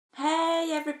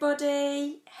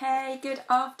everybody. Hey, good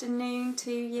afternoon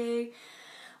to you.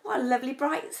 What a lovely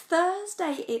bright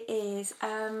Thursday it is.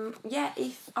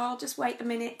 If I'll just wait a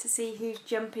minute to see who's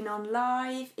jumping on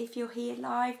live. If you're here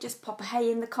live, just pop a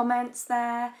hey in the comments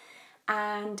there.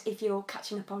 And if you're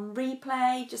catching up on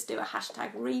replay, just do a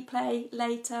hashtag replay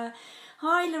later.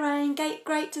 Hi Lorraine,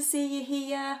 great to see you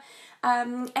here.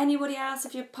 Anybody else,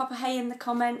 if you pop a hey in the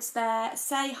comments there,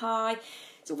 say hi.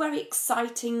 It's very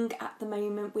exciting at the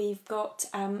moment. We've got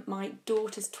my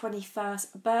daughter's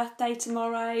 21st birthday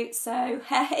tomorrow, so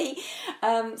hey,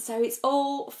 so it's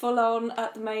all full on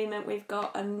at the moment. We've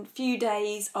got a few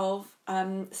days of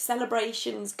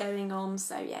celebrations going on,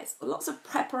 so yes, lots of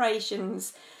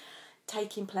preparations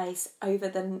taking place over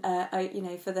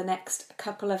the for the next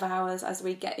couple of hours as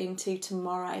we get into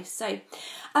tomorrow. So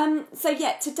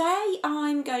today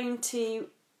I'm going to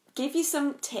give you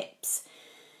some tips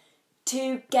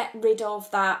to get rid of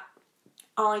that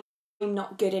I'm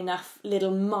not good enough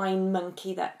little mind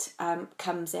monkey that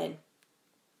comes in.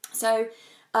 So,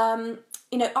 I'm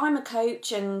a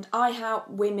coach and I help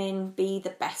women be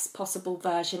the best possible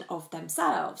version of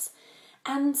themselves.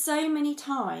 And so many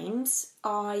times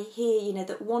I hear,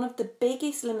 that one of the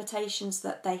biggest limitations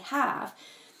that they have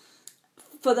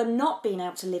for them not being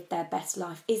able to live their best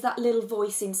life is that little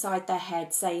voice inside their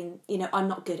head saying, I'm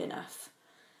not good enough.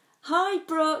 Hi,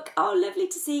 Brooke. Oh, lovely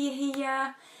to see you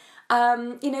here.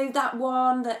 That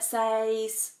one that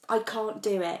says, I can't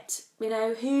do it.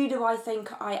 Who do I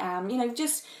think I am?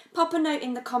 Just pop a note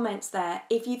in the comments there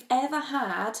if you've ever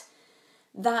had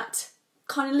that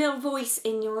kind of little voice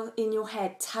in your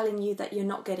head telling you that you're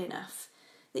not good enough,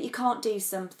 that you can't do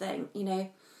something. Who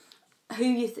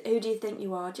do you think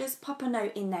you are? Just pop a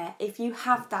note in there if you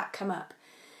have that come up.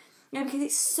 Because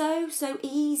it's so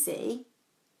easy.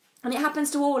 And it happens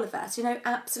to all of us,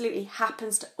 absolutely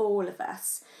happens to all of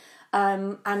us.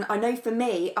 And I know for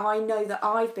me, I know that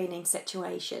I've been in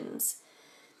situations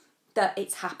that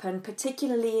it's happened,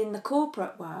 particularly in the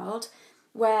corporate world,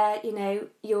 where,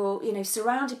 you're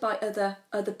surrounded by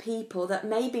other people that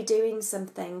may be doing some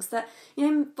things that,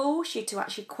 force you to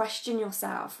actually question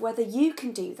yourself, whether you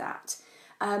can do that.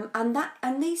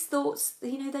 And these thoughts,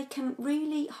 they can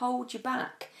really hold you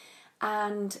back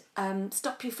and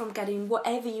stop you from getting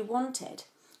whatever you wanted.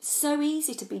 It's so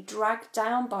easy to be dragged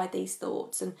down by these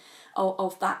thoughts and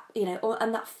of that,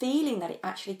 and that feeling that it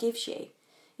actually gives you.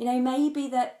 Maybe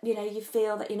that, you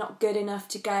feel that you're not good enough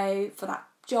to go for that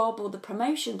job or the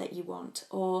promotion that you want,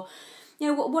 or,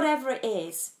 whatever it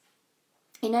is.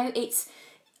 It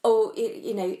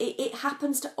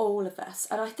happens to all of us.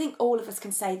 And I think all of us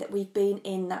can say that we've been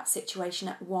in that situation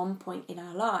at one point in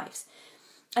our lives.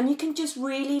 And you can just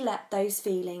really let those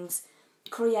feelings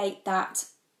create that,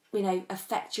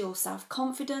 affect your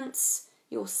self-confidence,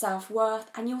 your self-worth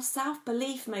and your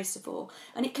self-belief most of all.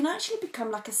 And it can actually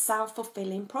become like a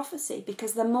self-fulfilling prophecy,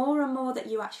 because the more and more that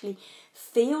you actually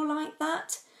feel like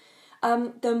that,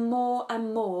 the more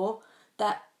and more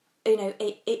that,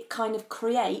 it kind of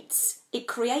creates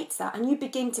that, and you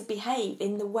begin to behave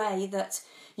in the way that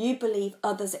you believe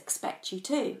others expect you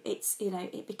to.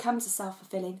 It becomes a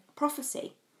self-fulfilling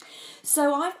prophecy.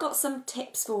 So I've got some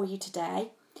tips for you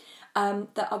today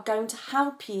that are going to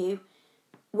help you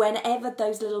whenever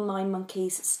those little mind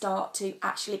monkeys start to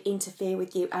actually interfere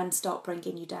with you and start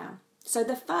bringing you down. So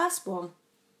the first one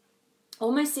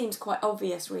almost seems quite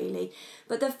obvious really,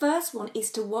 but the first one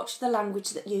is to watch the language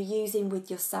that you're using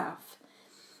with yourself.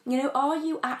 Are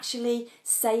you actually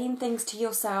saying things to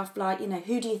yourself like,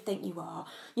 who do you think you are?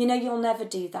 You'll never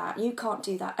do that. You can't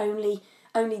do that. Only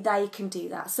they can do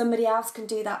that. Somebody else can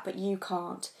do that, but you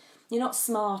can't. You're not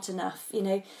smart enough,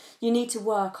 you need to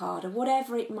work harder,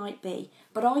 whatever it might be.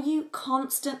 But are you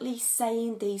constantly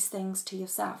saying these things to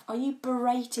yourself? Are you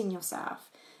berating yourself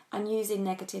and using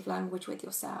negative language with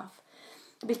yourself?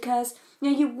 Because,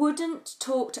 you wouldn't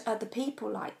talk to other people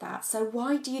like that. So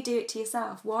why do you do it to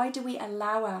yourself? Why do we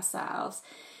allow ourselves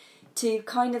to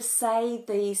kind of say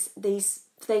these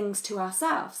things to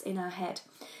ourselves in our head?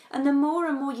 And the more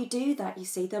and more you do that,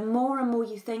 the more and more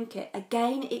you think it,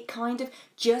 again, it kind of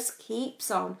just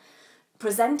keeps on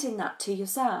presenting that to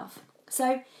yourself.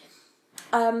 So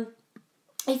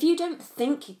if you don't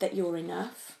think that you're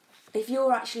enough, if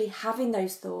you're actually having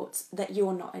those thoughts that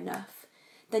you're not enough,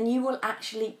 then you will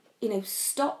actually,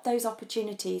 stop those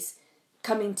opportunities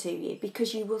coming to you,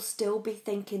 because you will still be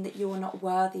thinking that you're not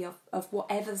worthy of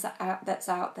whatever's that's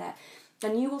out there.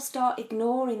 And you will start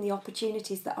ignoring the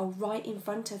opportunities that are right in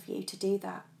front of you to do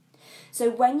that.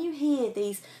 So when you hear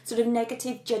these sort of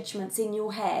negative judgments in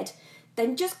your head,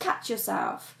 then just catch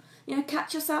yourself.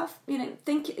 catch yourself,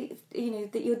 think,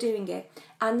 that you're doing it,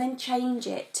 and then change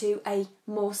it to a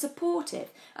more supportive,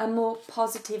 a more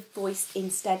positive voice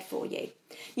instead for you.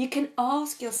 You can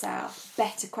ask yourself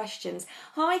better questions.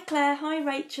 Hi Claire, hi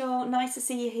Rachel, nice to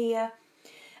see you here.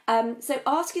 So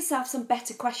ask yourself some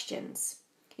better questions.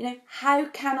 How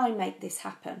can I make this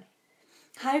happen?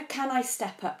 How can I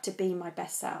step up to be my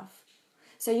best self?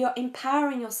 So you're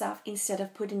empowering yourself instead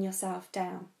of putting yourself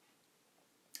down.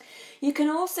 You can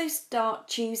also start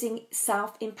choosing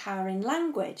self-empowering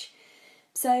language.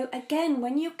 So again,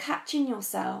 when you're catching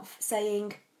yourself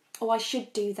saying, oh, I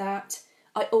should do that,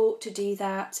 I ought to do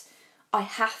that, I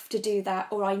have to do that,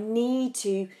 or I need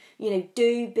to,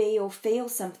 do, be, or feel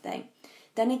something,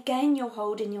 then again, you're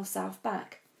holding yourself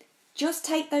back. Just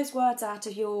take those words out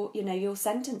of your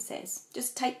sentences.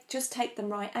 Just take them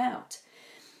right out.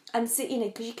 And so,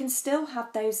 because you can still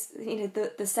have those,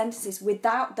 the sentences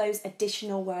without those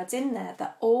additional words in there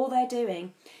that all they're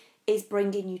doing is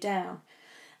bringing you down.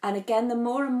 And again, the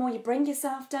more and more you bring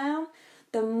yourself down,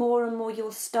 the more and more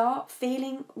you'll start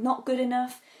feeling not good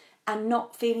enough and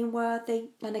not feeling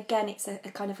worthy. And again, it's a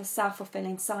kind of a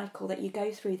self-fulfilling cycle that you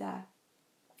go through there.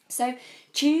 So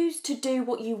choose to do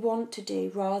what you want to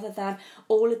do rather than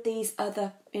all of these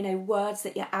other, words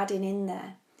that you're adding in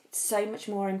there. It's so much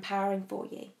more empowering for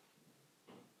you.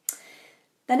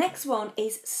 The next one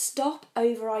is stop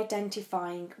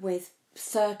over-identifying with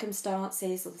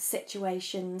circumstances or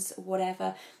situations, or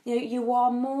whatever. You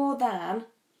are more than,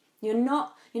 you're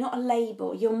not a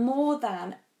label, you're more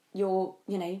than your,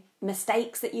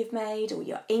 mistakes that you've made, or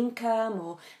your income,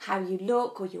 or how you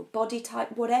look, or your body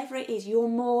type, whatever it is, you're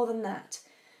more than that.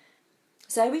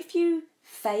 So if you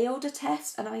failed a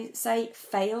test, and I say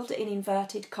failed in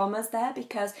inverted commas there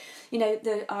because,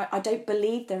 I don't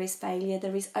believe there is failure,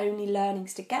 there is only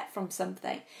learnings to get from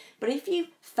something. But if you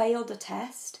failed a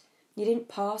test, you didn't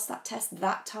pass that test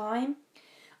that time,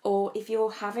 or if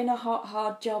you're having a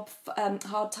hard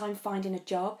time finding a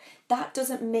job, that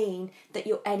doesn't mean that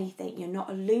you're anything. You're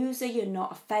not a loser, you're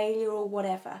not a failure or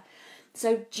whatever.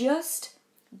 So just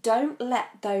don't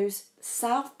let those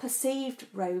self-perceived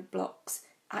roadblocks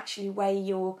actually weigh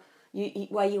you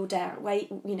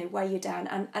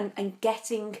down and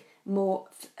getting more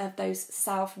of those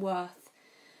self-worth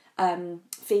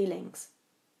feelings.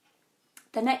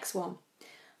 The next one,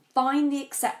 find the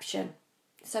exception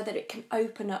so that it can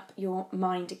open up your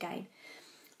mind again.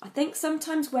 I think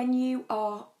sometimes when you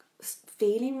are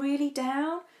feeling really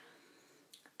down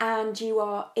and you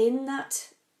are in that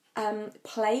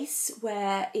place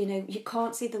where you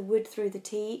can't see the wood through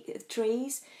the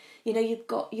trees, you've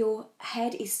got, your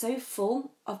head is so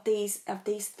full of these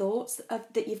thoughts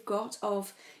that you've got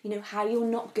of how you're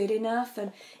not good enough,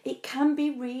 and it can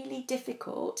be really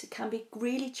difficult, it can be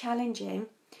really challenging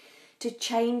to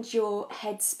change your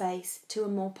headspace to a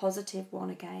more positive one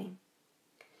again.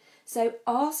 So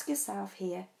ask yourself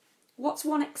here, what's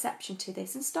one exception to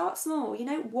this? And start small,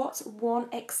 what's one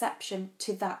exception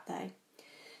to that though?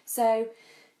 So,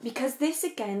 because this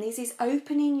is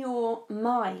opening your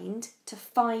mind to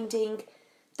finding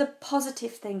the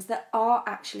positive things that are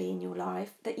actually in your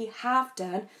life, that you have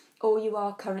done or you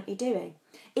are currently doing.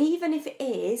 Even if it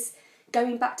is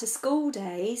going back to school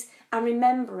days and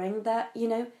remembering that,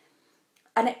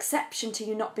 an exception to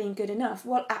you not being good enough.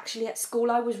 Well, actually at school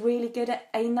I was really good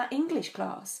in that English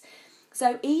class.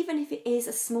 So even if it is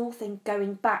a small thing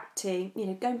going back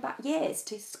years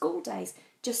to school days,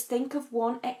 just think of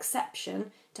one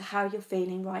exception to how you're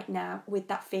feeling right now with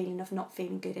that feeling of not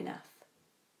feeling good enough.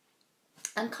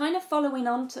 And kind of following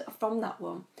on from that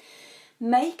one,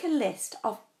 make a list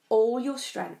of all your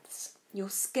strengths, your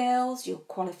skills, your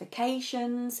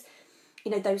qualifications,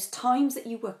 those times that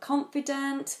you were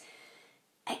confident,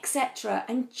 etc.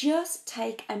 And just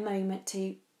take a moment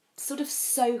to sort of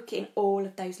soak in all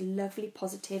of those lovely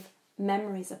positive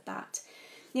memories of that.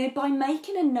 By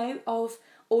making a note of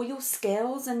all your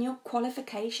skills and your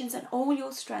qualifications and all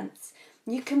your strengths,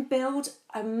 you can build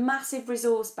a massive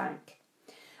resource bank.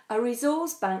 A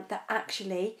resource bank that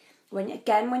actually, when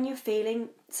you're feeling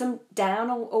some down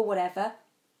or whatever,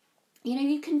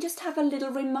 you can just have a little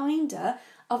reminder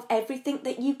of everything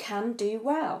that you can do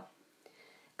well.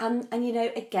 And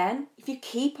again, if you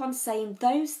keep on saying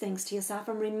those things to yourself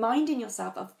and reminding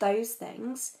yourself of those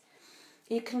things,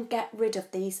 you can get rid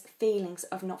of these feelings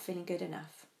of not feeling good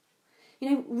enough.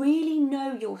 Really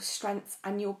know your strengths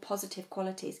and your positive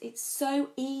qualities. It's so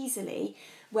easily,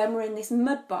 when we're in this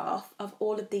mud bath of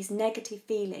all of these negative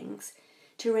feelings,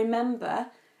 to remember,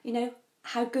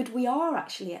 how good we are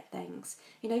actually at things.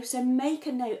 So make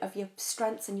a note of your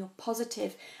strengths and your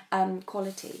positive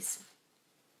qualities.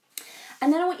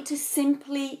 And then I want you to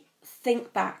simply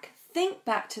think back think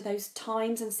back to those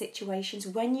times and situations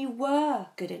when you were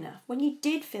good enough, when you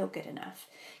did feel good enough.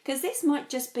 Because this might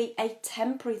just be a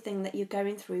temporary thing that you're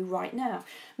going through right now.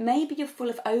 Maybe you're full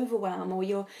of overwhelm, or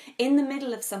you're in the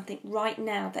middle of something right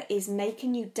now that is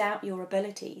making you doubt your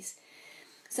abilities.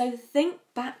 So think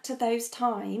back to those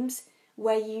times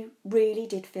where you really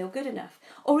did feel good enough.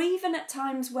 Or even at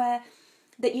times where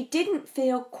that you didn't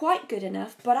feel quite good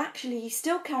enough, but actually you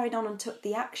still carried on and took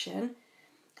the action,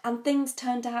 and things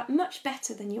turned out much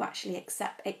better than you actually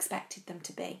expected them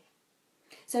to be.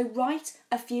 So write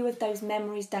a few of those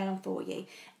memories down for you.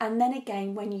 And then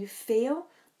again, when you feel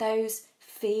those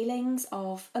feelings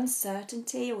of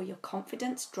uncertainty or your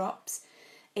confidence drops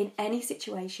in any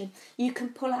situation, you can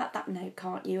pull out that note,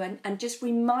 can't you? And just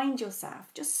remind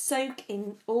yourself, just soak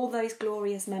in all those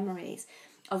glorious memories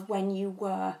of when you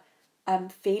were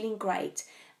feeling great,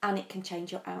 and it can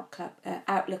change your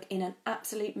outlook in an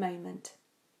absolute moment.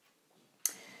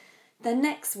 The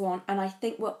next one, and I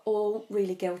think we're all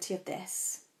really guilty of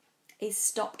this, is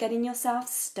stop getting yourself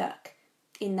stuck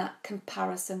in that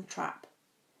comparison trap.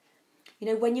 You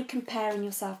know, when you're comparing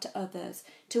yourself to others,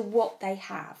 to what they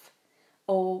have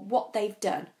or what they've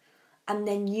done, and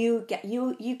then you get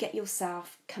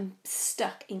yourself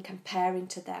stuck in comparing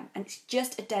to them, and it's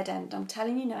just a dead end. I'm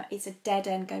telling you now, it's a dead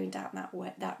end going down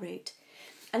that route.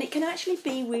 And it can actually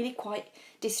be really quite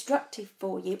destructive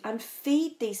for you and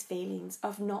feed these feelings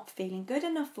of not feeling good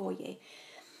enough for you.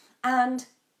 And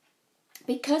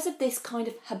because of this kind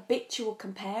of habitual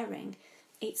comparing,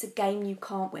 it's a game you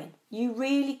can't win. You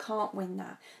really can't win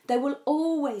that. There will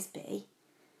always be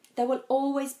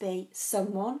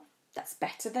someone that's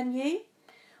better than you,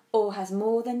 or has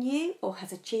more than you, or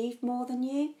has achieved more than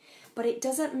you. But it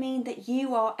doesn't mean that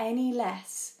you are any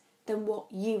less than what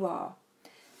you are.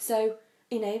 So,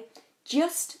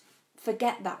 just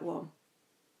forget that one.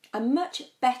 A much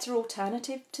better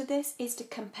alternative to this is to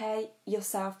compare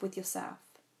yourself with yourself.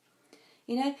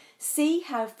 See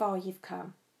how far you've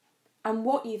come and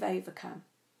what you've overcome.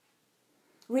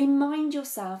 Remind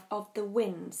yourself of the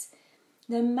wins,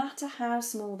 no matter how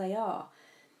small they are.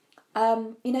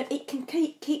 It can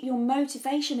keep your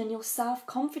motivation and your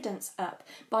self-confidence up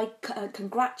by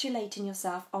congratulating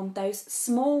yourself on those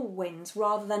small wins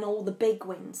rather than all the big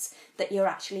wins that you're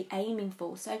actually aiming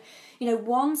for. So,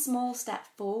 one small step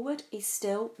forward is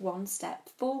still one step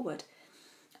forward.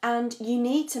 And you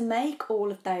need to make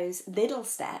all of those little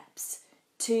steps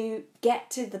to get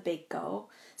to the big goal.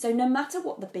 So no matter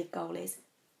what the big goal is,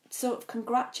 sort of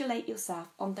congratulate yourself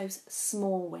on those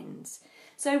small wins.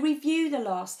 So review the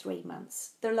last 3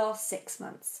 months, the last 6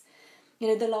 months,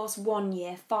 the last 1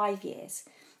 year, 5 years,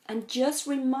 and just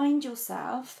remind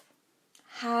yourself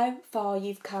how far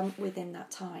you've come within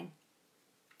that time.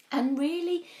 And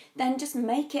really then just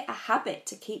make it a habit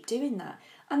to keep doing that.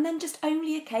 And then just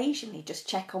only occasionally just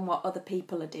check on what other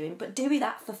people are doing, but do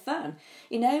that for fun,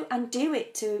 and do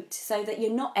it so that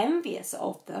you're not envious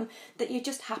of them, that you're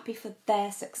just happy for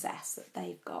their success that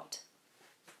they've got.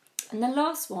 And the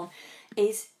last one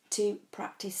is to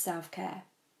practice self-care.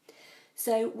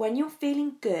 So when you're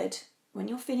feeling good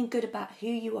about who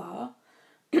you are,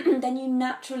 then you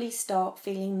naturally start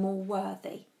feeling more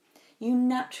worthy. You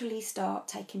naturally start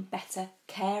taking better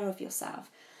care of yourself.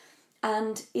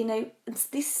 And,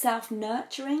 this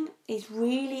self-nurturing is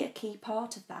really a key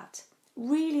part of that.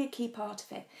 Really a key part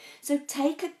of it. So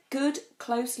take a good,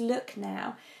 close look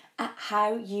now at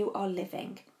how you are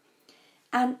living.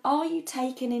 And are you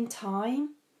taking in time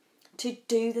to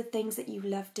do the things that you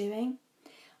love doing?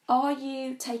 Are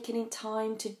you taking in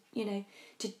time to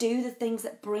do the things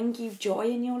that bring you joy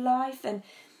in your life? And,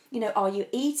 are you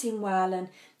eating well and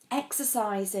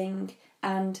exercising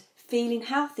and feeling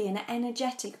healthy and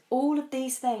energetic? All of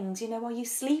these things, are you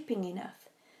sleeping enough?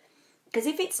 Because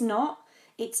if it's not,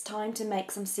 it's time to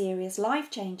make some serious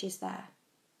life changes there.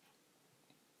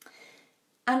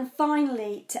 And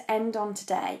finally, to end on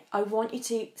today, I want you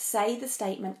to say the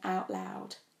statement out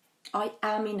loud. I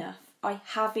am enough. I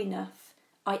have enough.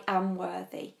 I am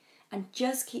worthy. And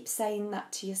just keep saying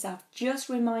that to yourself, just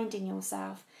reminding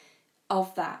yourself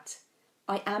of that.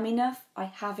 I am enough. I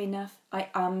have enough. I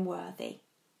am worthy.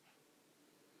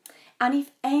 And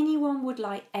if anyone would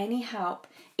like any help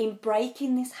in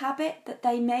breaking this habit that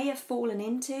they may have fallen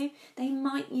into, they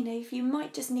might, if you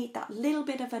might just need that little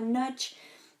bit of a nudge,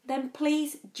 then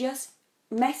please just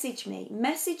message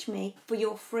me for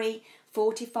your free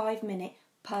 45-minute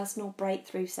personal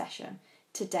breakthrough session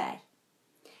today.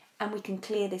 And we can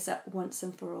clear this up once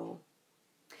and for all.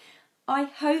 I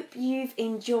hope you've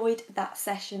enjoyed that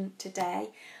session today.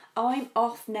 I'm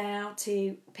off now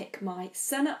to pick my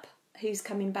son up, who's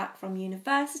coming back from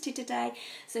university today.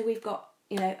 So we've got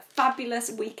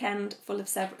fabulous weekend full of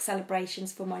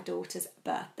celebrations for my daughter's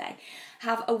birthday.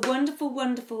 Have a wonderful,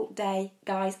 wonderful day,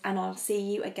 guys, and I'll see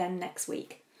you again next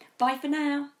week. Bye for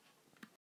now.